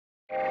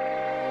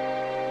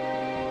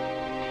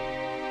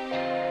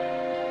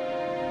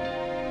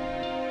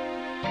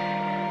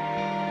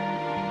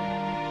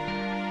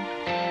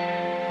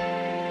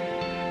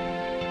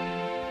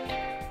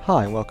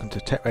Hi and welcome to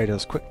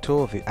TechRadio's quick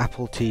tour of the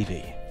Apple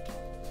TV.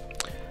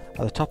 At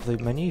the top of the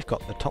menu you've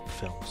got the top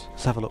films.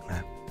 Let's have a look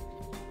now.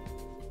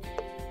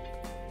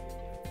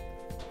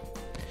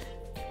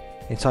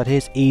 Inside here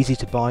it's easy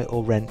to buy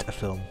or rent a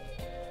film.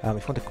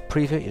 If you want to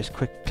preview it, you just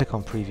click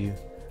on preview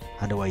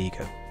and away you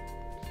go.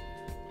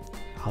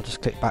 I'll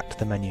just click back to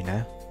the menu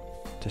now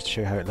just to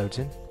show you how it loads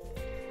in.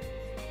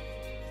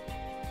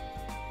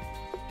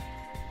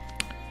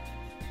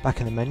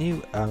 Back in the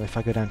menu, if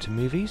I go down to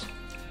movies,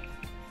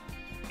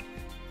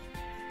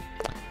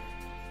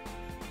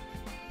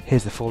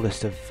 here's the full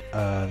list of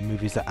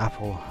movies that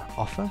Apple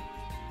offer.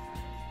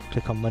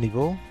 Click on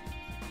Moneyball.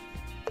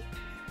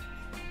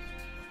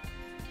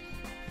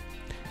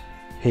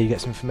 Here you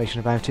get some information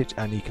about it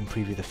and you can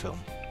preview the film.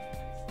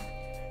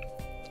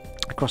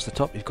 Across the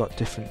top you've got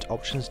different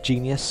options.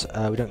 Genius,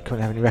 we don't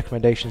currently have any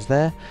recommendations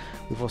there.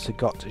 We've also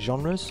got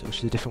genres, which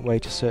is a different way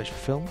to search for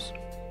films.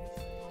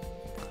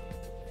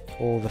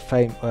 All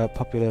the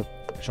popular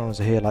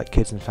genres are here, like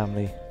kids and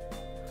family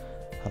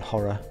and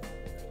horror.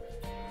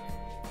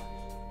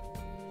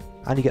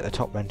 And you get the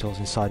top rentals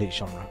inside each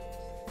genre.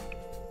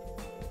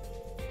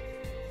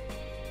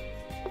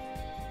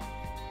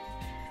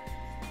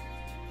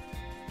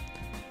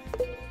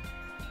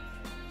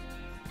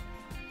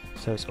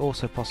 So it's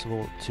also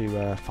possible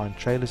to find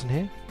trailers in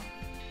here.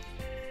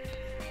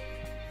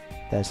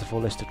 There's the full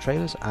list of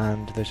trailers,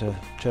 and there's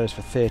trailers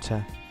for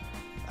theatre,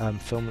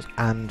 films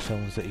and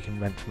films that you can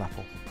rent from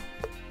Apple.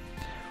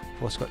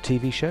 We've also got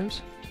TV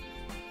shows.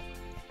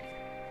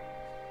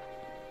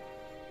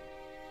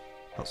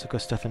 Lots of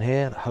good stuff in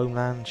here.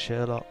 Homeland,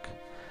 Sherlock.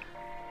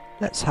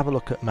 Let's have a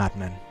look at Mad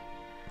Men.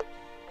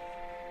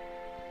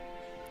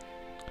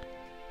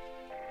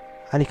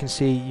 And you can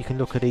see you can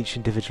look at each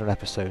individual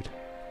episode.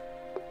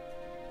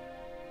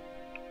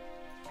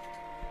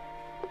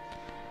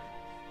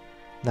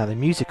 Now the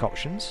music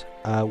options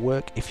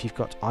work if you've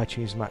got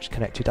iTunes Match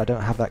connected. I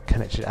don't have that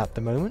connected at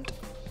the moment,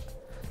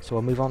 so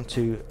I'll move on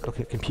to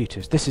looking at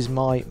computers. This is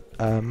my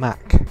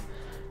Mac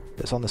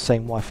that's on the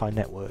same Wi-Fi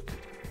network.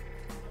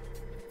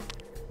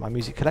 My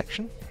music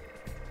collection.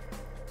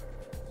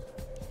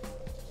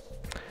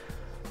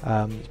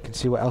 You can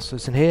see what else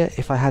is in here.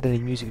 If I had any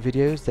music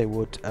videos, they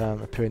would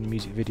appear in the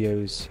music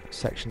videos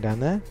section down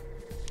there.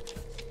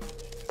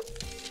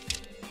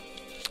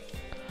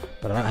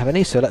 But I don't have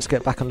any, so let's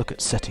get back and look at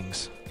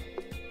settings.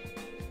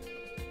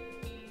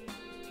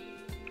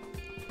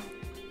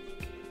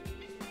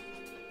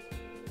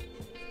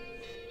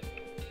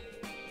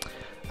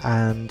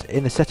 And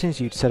in the settings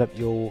you'd set up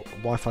your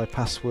Wi-Fi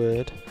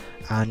password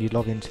and you'd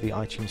log into the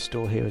iTunes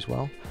store here as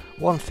well.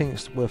 One thing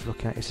that's worth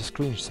looking at is the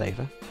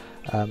screensaver.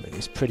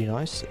 It's pretty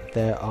nice.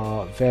 There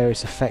are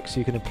various effects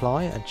you can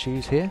apply and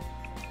choose here.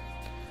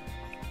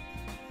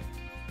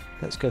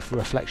 Let's go for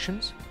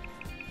reflections.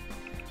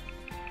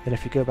 Then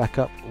if you go back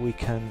up we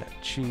can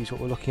choose what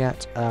we're looking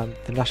at.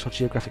 The National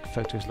Geographic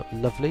photos look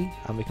lovely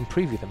and we can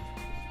preview them.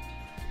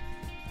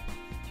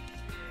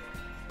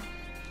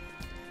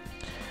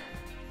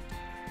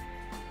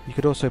 You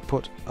could also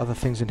put other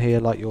things in here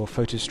like your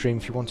photo stream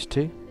if you wanted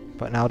to,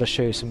 but now I'll just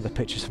show you some of the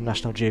pictures from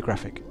National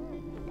Geographic.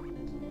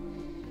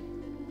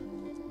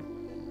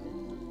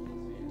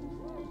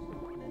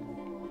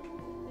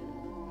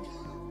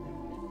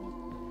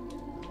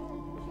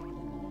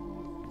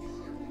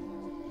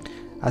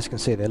 As you can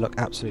see, they look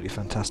absolutely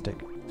fantastic.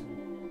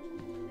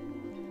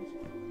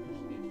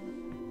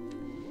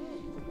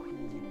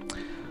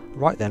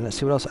 Right then, let's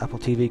see what else Apple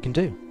TV can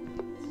do.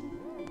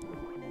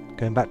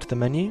 Going back to the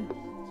menu,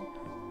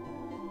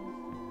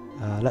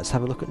 let's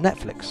have a look at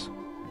Netflix.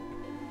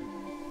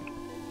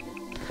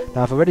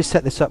 Now I've already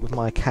set this up with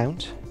my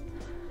account,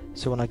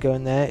 so when I go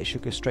in there it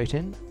should go straight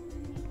in.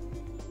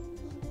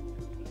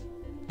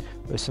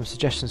 There's some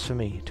suggestions for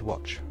me to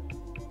watch.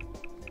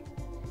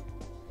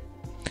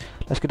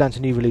 Let's go down to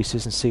new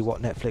releases and see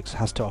what Netflix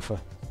has to offer.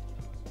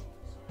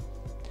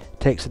 It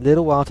takes a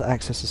little while to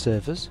access the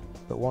servers,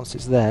 but once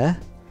it's there,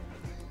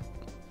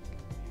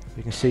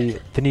 we can see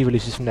the new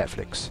releases from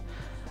Netflix.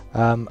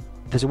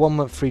 There's a 1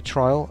 month free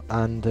trial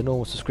and the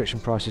normal subscription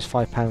price is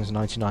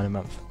 £5.99 a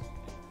month.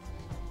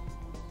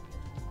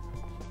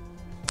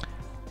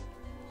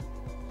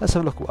 Let's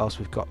have a look at what else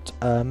we've got.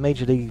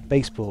 Major League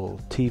Baseball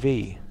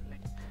TV.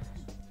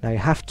 Now you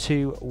have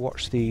to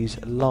watch these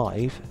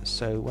live,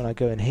 so when I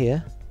go in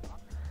here,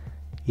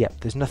 yep,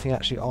 there's nothing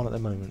actually on at the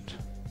moment.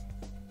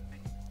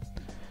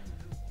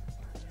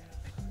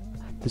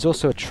 There's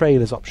also a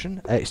trailers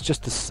option. It's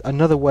just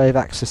another way of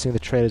accessing the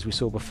trailers we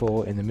saw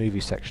before in the movie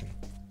section.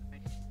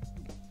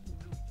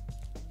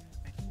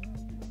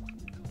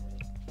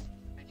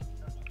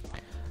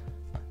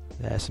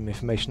 There's some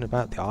information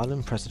about the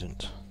Ireland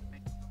president.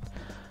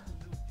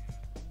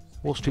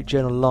 Wall Street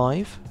Journal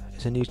Live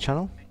is a news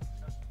channel.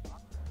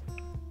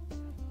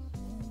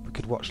 We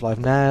could watch live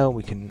now.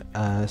 We can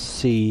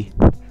see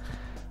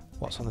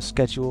what's on the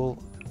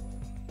schedule.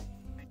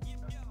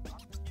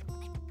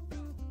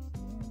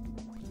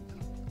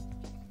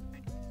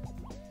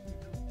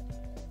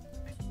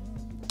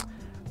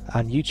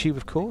 And YouTube,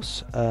 of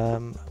course,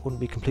 wouldn't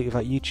be complete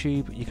without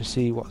YouTube. You can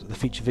see what the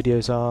feature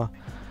videos are.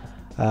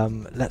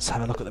 Let's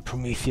have a look at the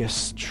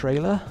Prometheus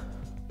trailer.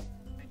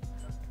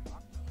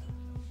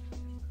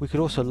 We could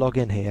also log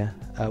in here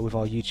with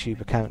our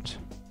YouTube account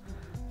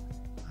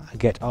and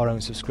get our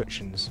own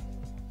subscriptions.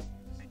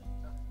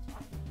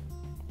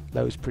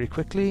 Loads pretty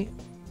quickly.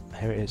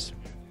 Here it is.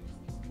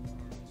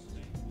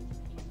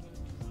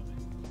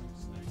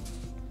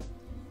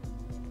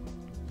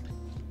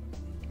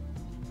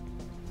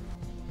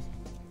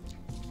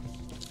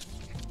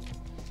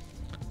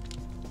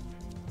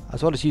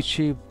 As well as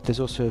YouTube, there's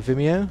also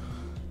Vimeo.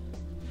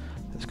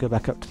 Let's go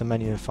back up to the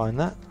menu and find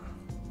that.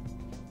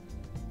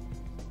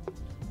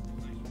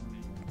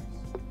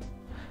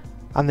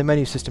 And the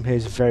menu system here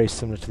is very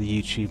similar to the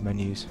YouTube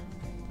menus.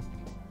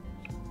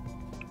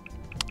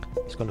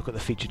 Let's go look at the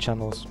feature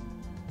channels.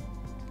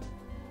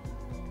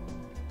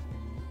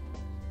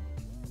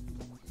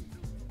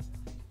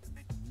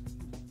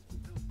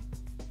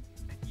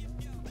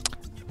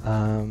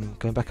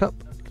 Going back up,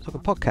 let's look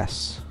at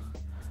podcasts.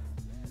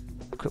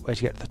 A quick way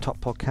to get to the top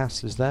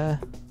podcasts is there.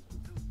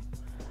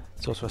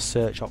 There's also a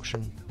search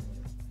option.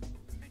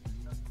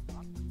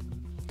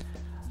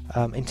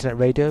 Internet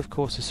radio, of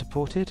course, is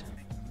supported.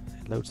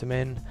 It loads them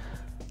in.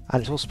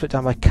 And it's all split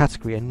down by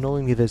category.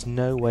 Annoyingly, there's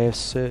no way of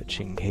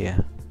searching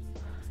here.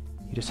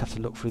 You just have to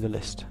look through the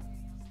list.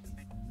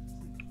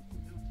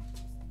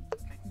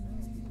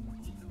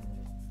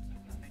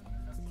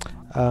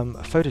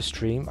 Photo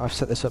stream, I've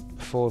set this up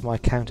for my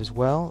account as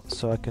well,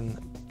 so I can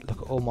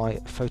look at all my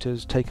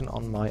photos taken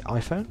on my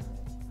iPhone.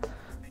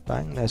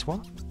 Bang, there's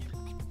one.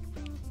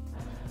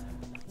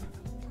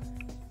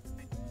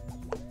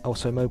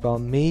 Also Mobile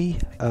Me,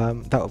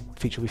 that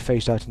feature will be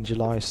phased out in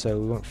July, so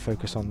we won't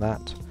focus on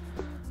that.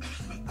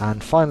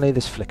 And finally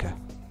there's Flickr.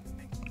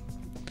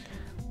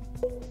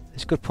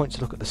 It's a good point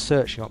to look at the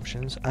searching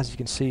options. As you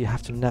can see, you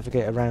have to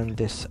navigate around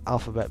this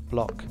alphabet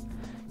block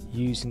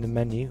using the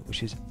menu,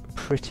 which is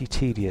pretty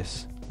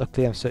tedious.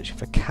 Luckily I'm searching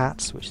for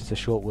cats, which is a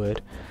short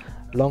word.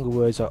 Longer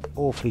words are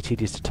awfully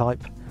tedious to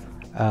type.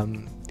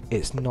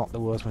 It's not the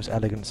world's most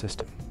elegant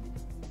system.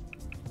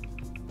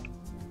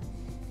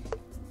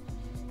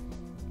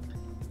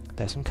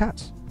 There's some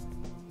cats.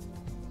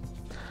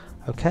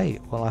 Okay,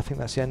 well I think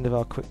that's the end of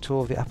our quick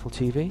tour of the Apple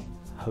TV.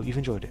 Hope you've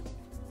enjoyed it.